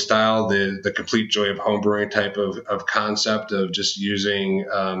homebrewing style, the complete joy of homebrewing type of concept of just using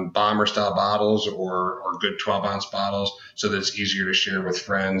bomber style bottles or good 12-ounce bottles so that it's easier to share with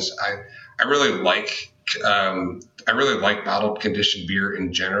friends. I really like bottled conditioned beer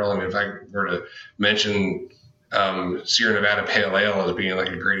in general. I mean, if I were to mention Sierra Nevada Pale Ale as being like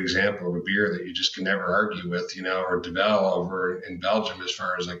a great example of a beer that you just can never argue with, or Duvel over in Belgium, as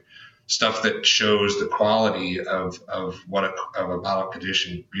far as like stuff that shows the quality of what a bottle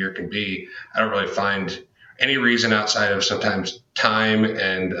conditioned beer can be. I don't really find any reason outside of sometimes time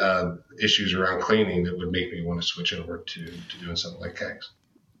and issues around cleaning that would make me want to switch over to doing something like kegs.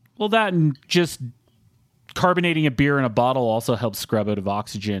 Well, that and just carbonating a beer in a bottle also helps scrub out of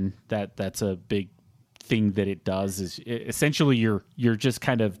oxygen. That's a big thing that it does. Is essentially you're just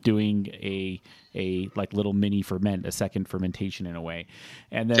kind of doing a like little mini ferment, a second fermentation in a way.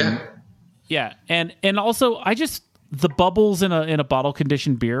 And then and also I just the bubbles in a bottle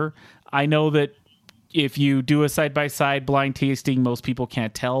conditioned beer, I know that if you do a side-by-side blind tasting, most people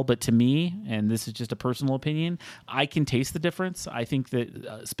can't tell, but to me, and this is just a personal opinion, I can taste the difference. I think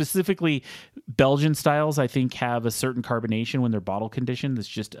that specifically Belgian styles, I think, have a certain carbonation when they're bottle conditioned that's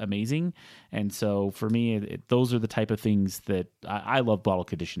just amazing. And so for me, those are the type of things that I love bottle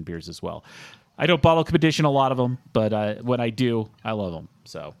conditioned beers as well. I don't bottle condition a lot of them, but when I do, I love them.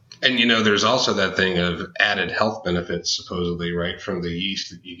 So. And, there's also that thing of added health benefits, supposedly, right, from the yeast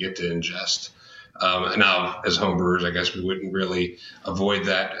that you get to ingest. And now, as homebrewers, I guess we wouldn't really avoid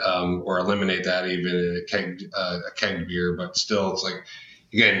that or eliminate that even in a kegged beer. But still, it's like,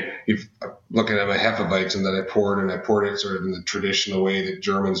 again, I'm looking at my Hefeweizen and then I poured it sort of in the traditional way that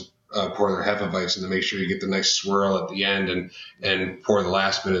Germans pour their Hefeweizen to make sure you get the nice swirl at the end and pour the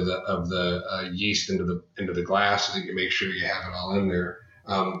last bit of the yeast into the glass so that you make sure you have it all in there.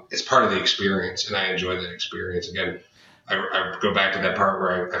 It's part of the experience, and I enjoy that experience. Again, I go back to that part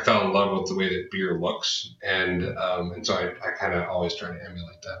where I fell in love with the way that beer looks, and so I kind of always try to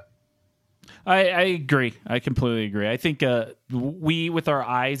emulate that. I agree. I completely agree. I think we eat with our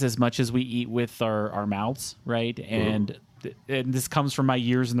eyes as much as we eat with our mouths, right? And this comes from my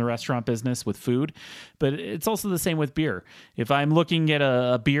years in the restaurant business with food, but it's also the same with beer. If I'm looking at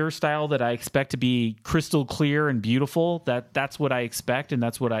a beer style that I expect to be crystal clear and beautiful, that's what I expect, and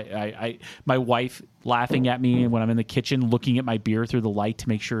that's what I my wife laughing at me when I'm in the kitchen looking at my beer through the light to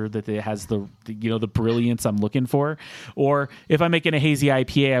make sure that it has the brilliance I'm looking for. Or if I'm making a hazy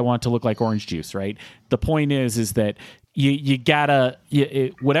IPA, I want it to look like orange juice, right? The point is that you gotta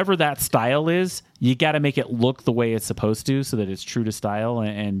whatever that style is, you gotta make it look the way it's supposed to, so that it's true to style,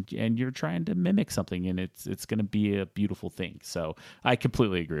 and you're trying to mimic something, and it's gonna be a beautiful thing. So I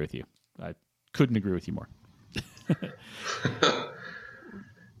completely agree with you. I couldn't agree with you more.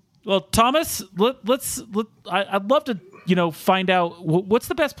 Well, Thomas, I'd love to find out what's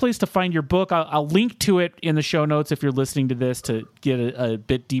the best place to find your book. I'll link to it in the show notes if you're listening to this to get a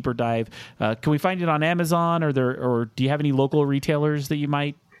bit deeper dive. Can we find it on Amazon, or do you have any local retailers that you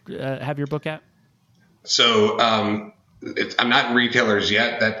might have your book at? So I'm not in retailers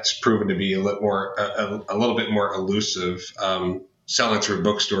yet. That's proven to be a little bit more elusive. Selling through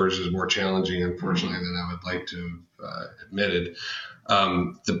bookstores is more challenging, unfortunately, than I would like to have admitted.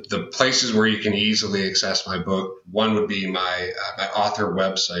 The places where you can easily access my book, one would be my author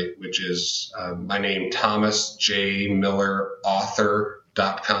website, which is my name,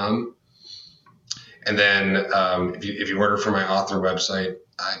 thomasjmillerauthor.com. And then if you order from my author website,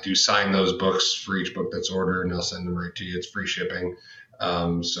 I do sign those books for each book that's ordered, and I'll send them right to you. It's free shipping,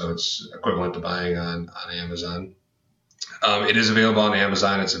 so it's equivalent to buying on Amazon. It is available on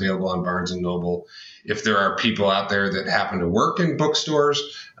Amazon. It's available on Barnes & Noble. If there are people out there that happen to work in bookstores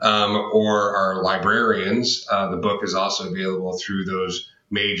or are librarians, the book is also available through those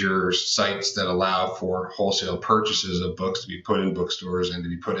major sites that allow for wholesale purchases of books to be put in bookstores and to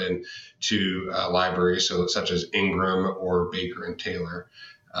be put into libraries, such as Ingram or Baker and Taylor.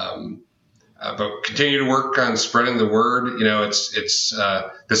 But continue to work on spreading the word. This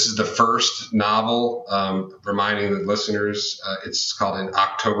is the first novel, reminding the listeners, it's called An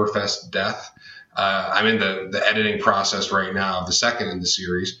Oktoberfest Death. I'm in the editing process right now of the second in the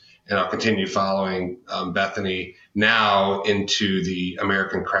series, and I'll continue following Bethany now into the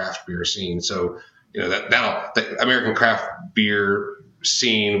American craft beer scene. So, the American craft beer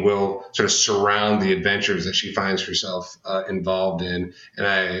scene will sort of surround the adventures that she finds herself involved in. And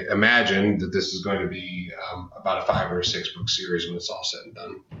I imagine that this is going to be about a 5 or a 6 book series when it's all said and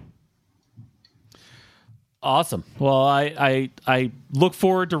done. Awesome. Well, I look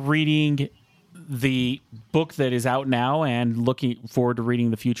forward to reading the book that is out now and looking forward to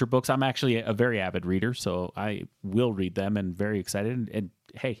reading the future books. I'm actually a very avid reader, so I will read them and very excited. And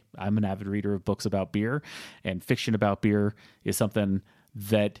hey, I'm an avid reader of books about beer, and fiction about beer is something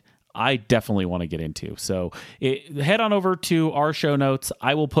that I definitely want to get into. So head on over to our show notes.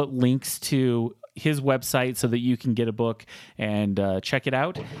 I will put links to his website so that you can get a book and check it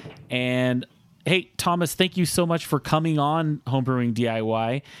out. And hey, Thomas, thank you so much for coming on Homebrewing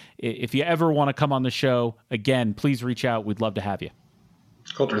DIY. If you ever want to come on the show again, please reach out. We'd love to have you.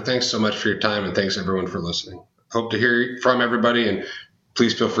 Colter, thanks so much for your time, and thanks everyone for listening. Hope to hear from everybody, and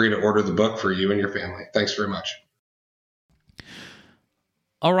please feel free to order the book for you and your family. Thanks very much.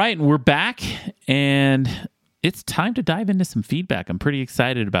 All right, and we're back, and it's time to dive into some feedback. I'm pretty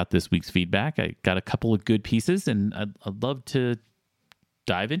excited about this week's feedback. I got a couple of good pieces, and I'd love to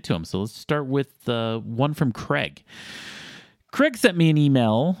dive into them. So let's start with one from Craig. Craig sent me an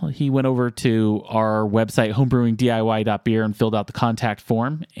email. He went over to our website, homebrewingdiy.beer, and filled out the contact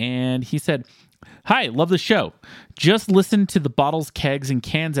form. And he said, "Hi, love the show. Just listened to the bottles, kegs, and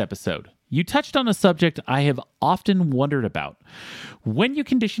cans episode. You touched on a subject I have often wondered about. When you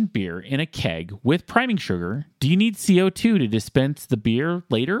condition beer in a keg with priming sugar, do you need CO2 to dispense the beer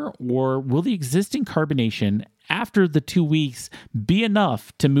later, or will the existing carbonation after the 2 weeks be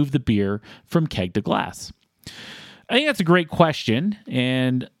enough to move the beer from keg to glass?" I think that's a great question.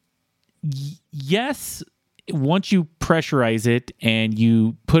 And yes, once you pressurize it and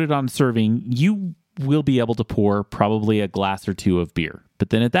you put it on serving, you will be able to pour probably a glass or two of beer.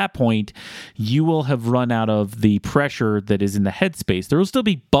 But then at that point, you will have run out of the pressure that is in the headspace. There will still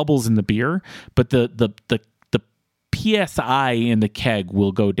be bubbles in the beer, but the PSI in the keg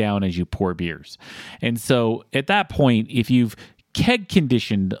will go down as you pour beers. And so at that point, if you've keg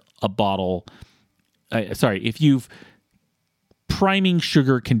conditioned a bottle, if you've priming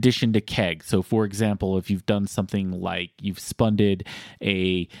sugar conditioned a keg. So for example, if you've done something like you've spunded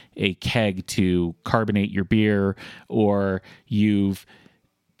a keg to carbonate your beer, or you've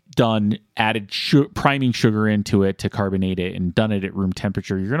added priming sugar into it to carbonate it and done it at room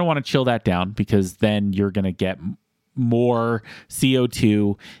temperature, you're going to want to chill that down, because then you're going to get more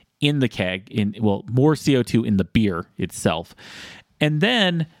CO2 in the keg, more CO2 in the beer itself. And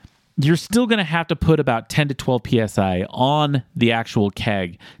then you're still going to have to put about 10 to 12 PSI on the actual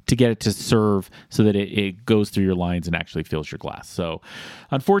keg to get it to serve so that it goes through your lines and actually fills your glass. So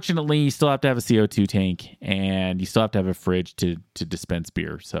unfortunately, you still have to have a CO2 tank, and you still have to have a fridge to dispense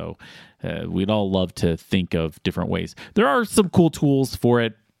beer. So we'd all love to think of different ways. There are some cool tools for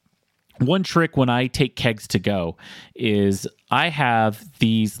it. One trick when I take kegs to go is I have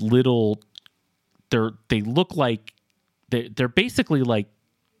these little, they look like, they're basically like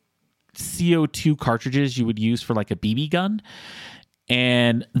CO2 cartridges you would use for like a BB gun.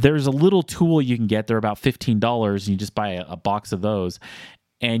 And there's a little tool you can get. They're about $15, and you just buy a box of those.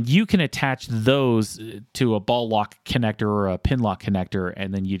 And you can attach those to a ball lock connector or a pin lock connector,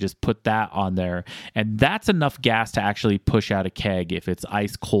 and then you just put that on there. And that's enough gas to actually push out a keg if it's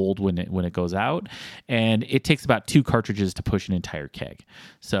ice cold when it goes out. And it takes about 2 cartridges to push an entire keg.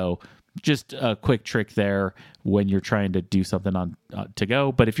 So just a quick trick there when you're trying to do something on to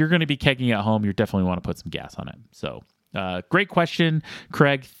go. But if you're going to be kegging at home, you definitely want to put some gas on it. So great question,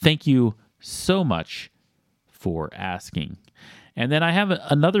 Craig. Thank you so much for asking. And then I have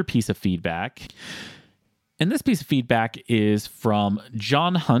another piece of feedback. And this piece of feedback is from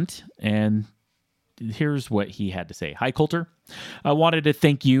John Hunt. And here's what he had to say. "Hi, Colter. I wanted to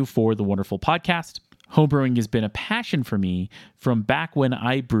thank you for the wonderful podcast. Homebrewing has been a passion for me from back when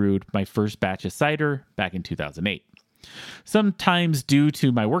I brewed my first batch of cider back in 2008. Sometimes due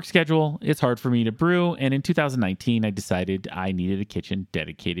to my work schedule, it's hard for me to brew, and in 2019, I decided I needed a kitchen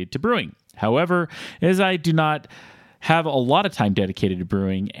dedicated to brewing. However, as I do not have a lot of time dedicated to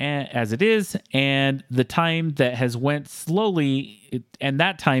brewing as it is, and the time that has went slowly, and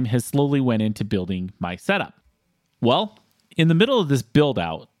that time has slowly went into building my setup. Well, in the middle of this build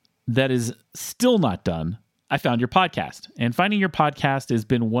out that is still not done, I found your podcast, and finding your podcast has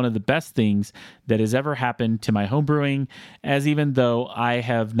been one of the best things that has ever happened to my homebrewing, as even though I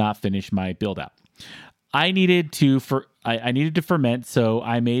have not finished my build out. I needed to ferment, so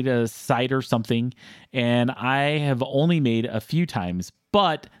I made a cider something, and I have only made a few times,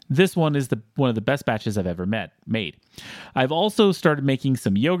 but this one is one of the best batches I've ever made. I've also started making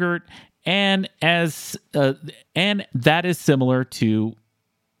some yogurt, and that is similar to,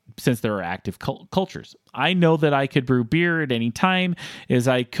 since there are active cultures. I know that I could brew beer at any time as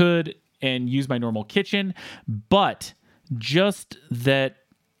I could and use my normal kitchen, but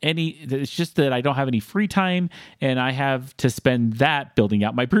it's just that I don't have any free time and I have to spend that building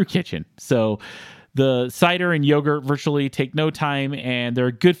out my brew kitchen. So the cider and yogurt virtually take no time, and they're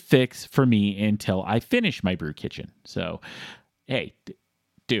a good fix for me until I finish my brew kitchen. So, hey,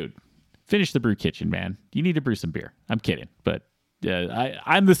 dude, finish the brew kitchen, man. You need to brew some beer. I'm kidding, but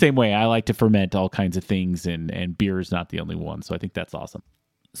I'm the same way. I like to ferment all kinds of things, and beer is not the only one. So I think that's awesome.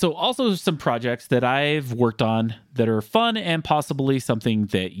 So also some projects that I've worked on that are fun and possibly something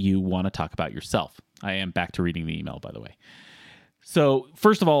that you want to talk about yourself. I am back to reading the email, by the way. So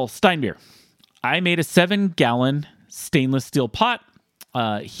first of all, Steinbeer. I made a 7-gallon stainless steel pot,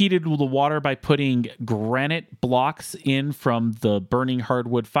 heated the water by putting granite blocks in from the burning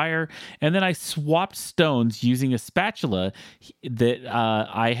hardwood fire, and then I swapped stones using a spatula that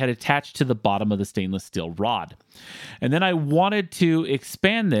I had attached to the bottom of the stainless steel rod. And then I wanted to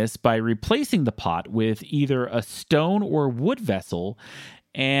expand this by replacing the pot with either a stone or wood vessel,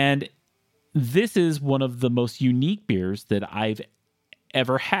 and this is one of the most unique beers that I've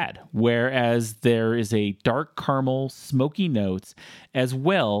ever had, whereas there is a dark caramel smoky notes as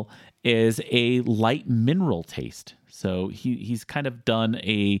well as a light mineral taste. So he's kind of done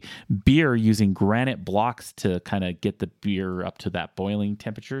a beer using granite blocks to kind of get the beer up to that boiling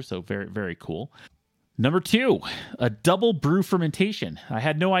temperature. So very, very cool. Number 2, a double brew fermentation. I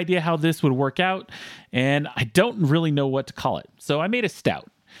had no idea how this would work out, and I don't really know what to call it. So I made a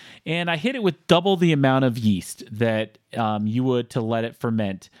stout. And I hit it with double the amount of yeast that you would to let it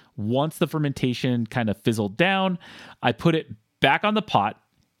ferment. Once the fermentation kind of fizzled down, I put it back on the pot,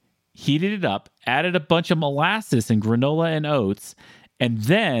 heated it up, added a bunch of molasses and granola and oats, and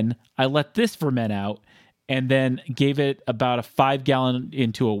then I let this ferment out and then gave it about a 5-gallon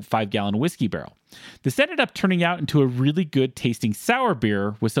into a 5-gallon whiskey barrel. This ended up turning out into a really good tasting sour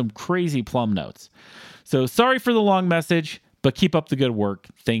beer with some crazy plum notes. So sorry for the long message, but keep up the good work.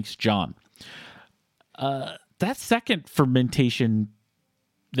 Thanks, John. That second fermentation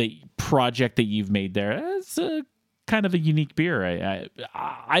project that you've made there, is kind of a unique beer.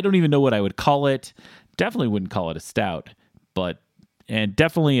 I don't even know what I would call it. Definitely wouldn't call it a stout, and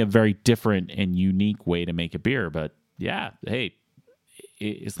definitely a very different and unique way to make a beer. But yeah, hey,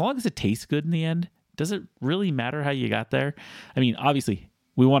 as long as it tastes good in the end, does it really matter how you got there? I mean, obviously,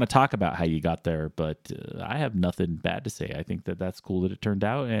 we want to talk about how you got there, but I have nothing bad to say. I think that that's cool that it turned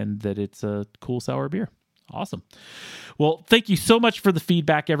out and that it's a cool sour beer. Awesome. Well, thank you so much for the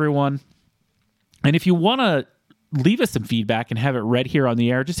feedback, everyone. And if you want to leave us some feedback and have it read here on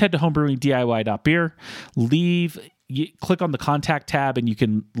the air, just head to homebrewingdiy.beer, click on the contact tab and you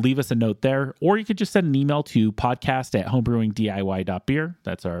can leave us a note there, or you could just send an email to podcast@homebrewingdiy.beer.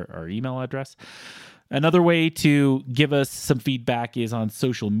 That's our email address. Another way to give us some feedback is on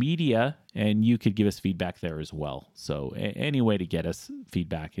social media, and you could give us feedback there as well. So any way to get us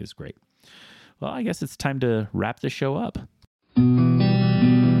feedback is great. Well, I guess it's time to wrap the show up.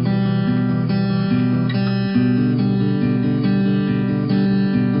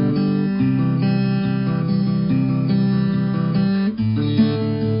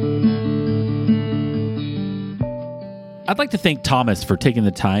 I'd like to thank Thomas for taking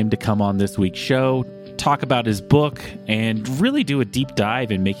the time to come on this week's show, talk about his book, and really do a deep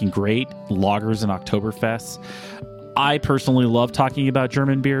dive in making great lagers and Oktoberfests. I personally love talking about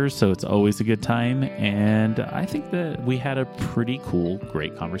German beers, so it's always a good time, and I think that we had a pretty cool,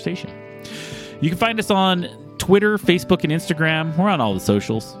 great conversation. You can find us on Twitter, Facebook, and Instagram. We're on all the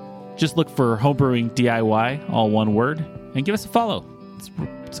socials. Just look for Homebrewing DIY, all one word, and give us a follow.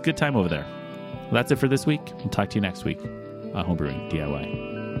 It's a good time over there. Well, that's it for this week. We'll talk to you next week on Homebrewing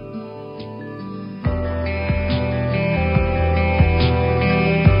DIY.